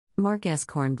Mark S.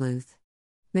 Kornbluth.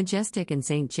 Majestic and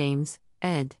St. James,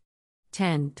 ed.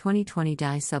 10, 2020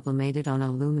 dye sublimated on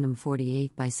aluminum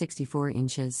 48 by 64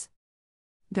 inches.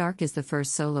 Dark is the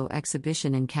first solo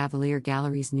exhibition in Cavalier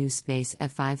Gallery's new space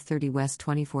at 530 West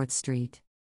 24th Street.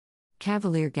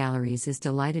 Cavalier Galleries is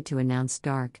delighted to announce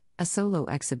Dark, a solo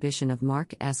exhibition of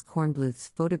Mark S.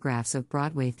 Kornbluth's photographs of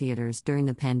Broadway theaters during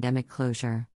the pandemic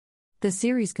closure. The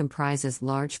series comprises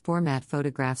large-format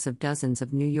photographs of dozens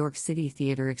of New York City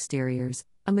theater exteriors,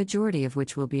 a majority of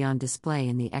which will be on display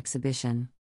in the exhibition.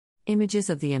 Images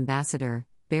of the Ambassador,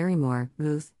 Barrymore,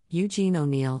 Ruth, Eugene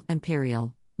O'Neill,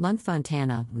 Imperial,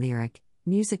 Lunt-Fontana, Lyric,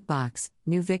 Music Box,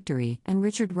 New Victory, and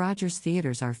Richard Rodgers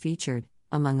theaters are featured,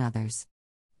 among others.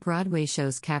 Broadway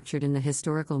shows captured in the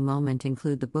historical moment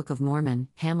include The Book of Mormon,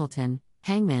 Hamilton,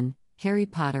 Hangman, Harry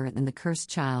Potter and the Cursed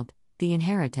Child, The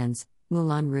Inheritance,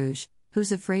 Moulin Rouge,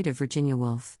 Who's Afraid of Virginia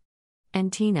Woolf,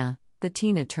 and Tina, the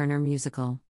Tina Turner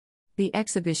musical. The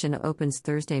exhibition opens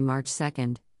Thursday, March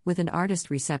 2nd, with an artist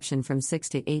reception from 6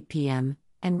 to 8 p.m.,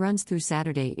 and runs through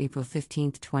Saturday, April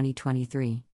 15,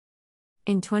 2023.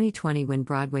 In 2020, when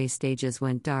Broadway stages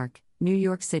went dark, New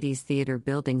York City's theater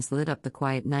buildings lit up the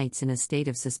quiet nights in a state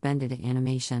of suspended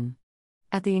animation.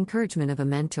 At the encouragement of a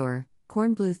mentor,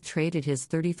 Kornbluth traded his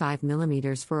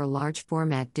 35mm for a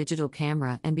large-format digital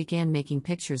camera and began making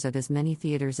pictures of as many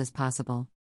theaters as possible.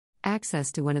 Access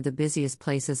to one of the busiest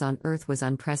places on Earth was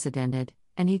unprecedented,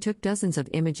 and he took dozens of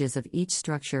images of each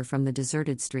structure from the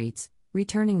deserted streets,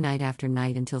 returning night after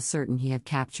night until certain he had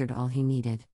captured all he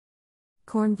needed.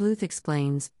 Kornbluth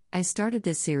explains, I started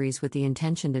this series with the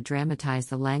intention to dramatize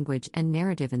the language and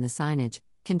narrative in the signage,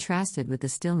 contrasted with the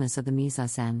stillness of the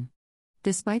mise-en-scène.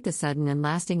 Despite the sudden and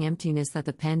lasting emptiness that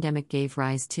the pandemic gave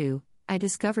rise to, I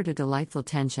discovered a delightful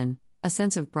tension, a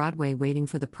sense of Broadway waiting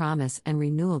for the promise and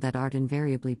renewal that art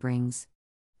invariably brings.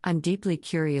 I'm deeply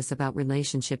curious about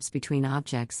relationships between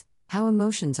objects, how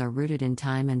emotions are rooted in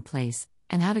time and place,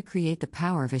 and how to create the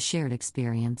power of a shared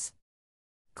experience.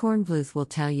 Kornbluth will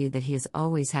tell you that he has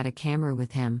always had a camera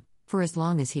with him, for as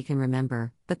long as he can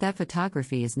remember, but that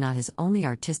photography is not his only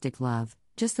artistic love,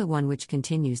 just the one which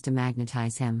continues to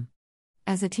magnetize him.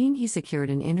 As a teen, he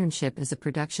secured an internship as a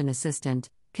production assistant,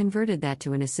 converted that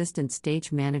to an assistant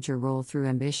stage manager role through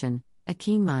ambition, a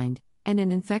keen mind, and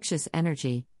an infectious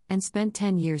energy, and spent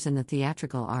 10 years in the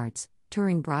theatrical arts,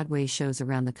 touring Broadway shows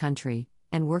around the country,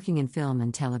 and working in film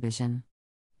and television.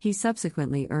 He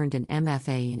subsequently earned an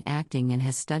MFA in acting and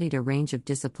has studied a range of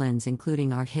disciplines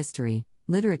including art history,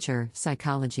 literature,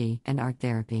 psychology, and art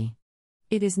therapy.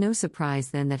 It is no surprise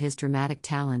then that his dramatic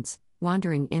talents,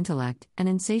 wandering intellect, and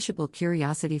insatiable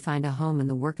curiosity find a home in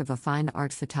the work of a fine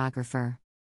art photographer.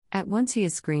 At once he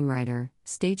is screenwriter,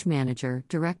 stage manager,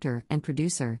 director, and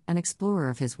producer, an explorer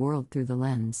of his world through the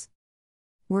lens.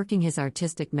 Working his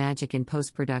artistic magic in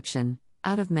post-production,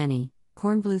 out of many,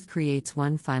 Kornbluth creates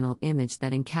one final image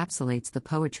that encapsulates the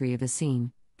poetry of a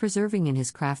scene, preserving in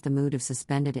his craft the mood of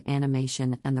suspended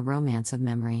animation and the romance of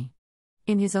memory.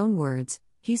 In his own words,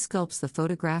 he sculpts the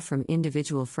photograph from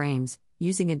individual frames,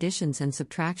 using additions and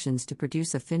subtractions to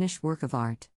produce a finished work of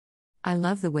art. I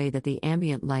love the way that the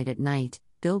ambient light at night,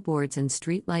 billboards and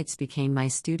street lights became my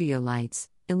studio lights,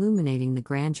 illuminating the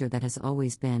grandeur that has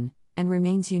always been, and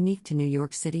remains unique to New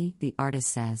York City, the artist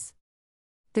says.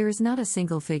 There is not a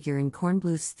single figure in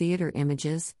Kornbluth's theater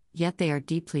images, yet they are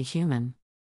deeply human.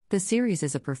 The series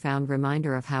is a profound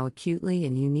reminder of how acutely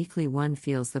and uniquely one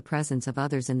feels the presence of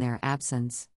others in their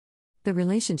absence. The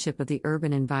relationship of the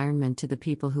urban environment to the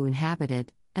people who inhabit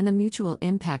it, and the mutual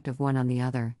impact of one on the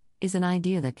other, is an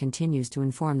idea that continues to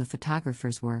inform the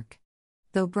photographer's work.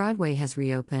 Though Broadway has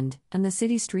reopened, and the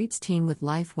city streets teem with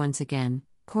life once again,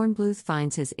 Kornbluth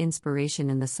finds his inspiration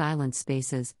in the silent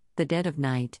spaces, the dead of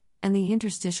night, and the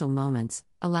interstitial moments,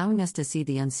 allowing us to see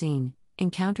the unseen,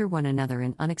 encounter one another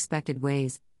in unexpected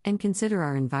ways, and consider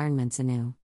our environments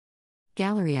anew.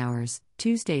 Gallery hours,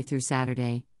 Tuesday through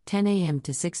Saturday, 10 a.m.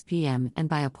 to 6 p.m. and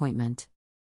by appointment.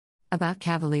 About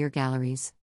Cavalier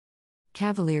Galleries.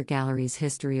 Cavalier Gallery's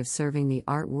history of serving the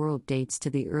art world dates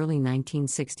to the early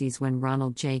 1960s when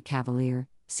Ronald J. Cavalier,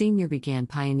 Sr. began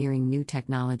pioneering new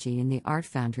technology in the art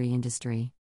foundry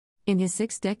industry. In his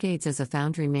 6 decades as a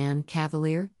foundryman,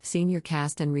 Cavalier, Sr.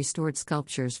 cast and restored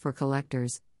sculptures for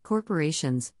collectors,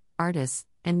 corporations, artists,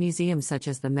 and museums such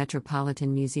as the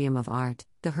Metropolitan Museum of Art,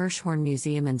 the Hirshhorn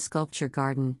Museum and Sculpture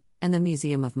Garden, and the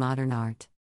Museum of Modern Art.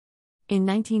 In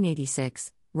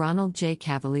 1986, Ronald J.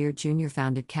 Cavalier Jr.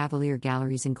 founded Cavalier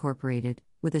Galleries Incorporated,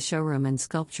 with a showroom and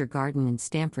sculpture garden in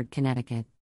Stamford, Connecticut.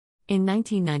 In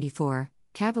 1994,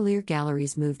 Cavalier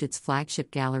Galleries moved its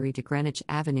flagship gallery to Greenwich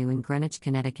Avenue in Greenwich,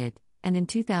 Connecticut, and in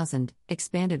 2000,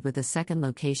 expanded with a second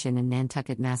location in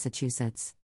Nantucket,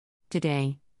 Massachusetts.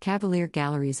 Today, Cavalier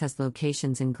Galleries has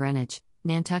locations in Greenwich,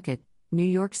 Nantucket, New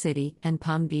York City, and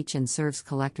Palm Beach and serves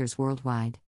collectors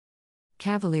worldwide.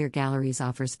 Cavalier Galleries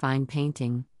offers fine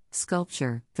painting,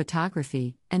 sculpture,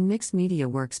 photography, and mixed media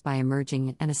works by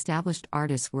emerging and established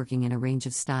artists working in a range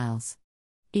of styles.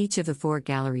 Each of the 4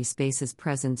 gallery spaces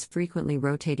presents frequently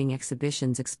rotating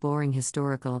exhibitions exploring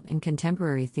historical and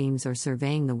contemporary themes or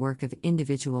surveying the work of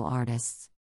individual artists.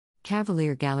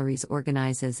 Cavalier Galleries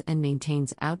organizes and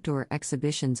maintains outdoor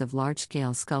exhibitions of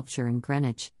large-scale sculpture in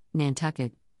Greenwich,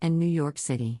 Nantucket, and New York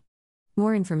City.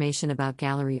 More information about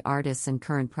gallery artists and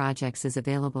current projects is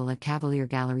available at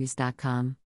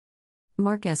cavaliergalleries.com.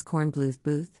 Mark S. Kornbluth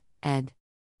Booth, ed.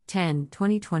 10,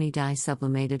 2020 dye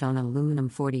sublimated on aluminum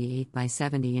 48 by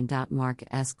 70 in. Mark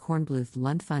S. Kornbluth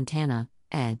Lund Fontana,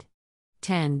 ed.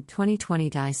 10, 2020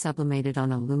 dye sublimated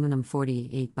on aluminum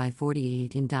 48 by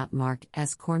 48 in. Mark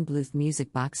S. Kornbluth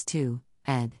Music Box 2,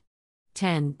 ed.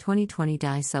 10, 2020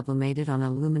 dye sublimated on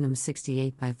aluminum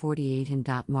 68 by 48 in.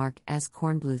 Mark S.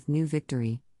 Kornbluth New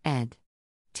Victory, ed.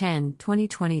 10,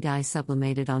 2020 dye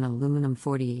sublimated on aluminum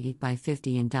 48 by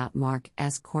 50 in. Mark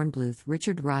S. Kornbluth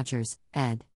Richard Rogers,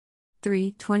 ed.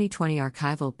 3, 2020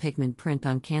 archival pigment print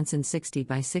on Canson 60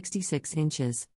 by 66 inches.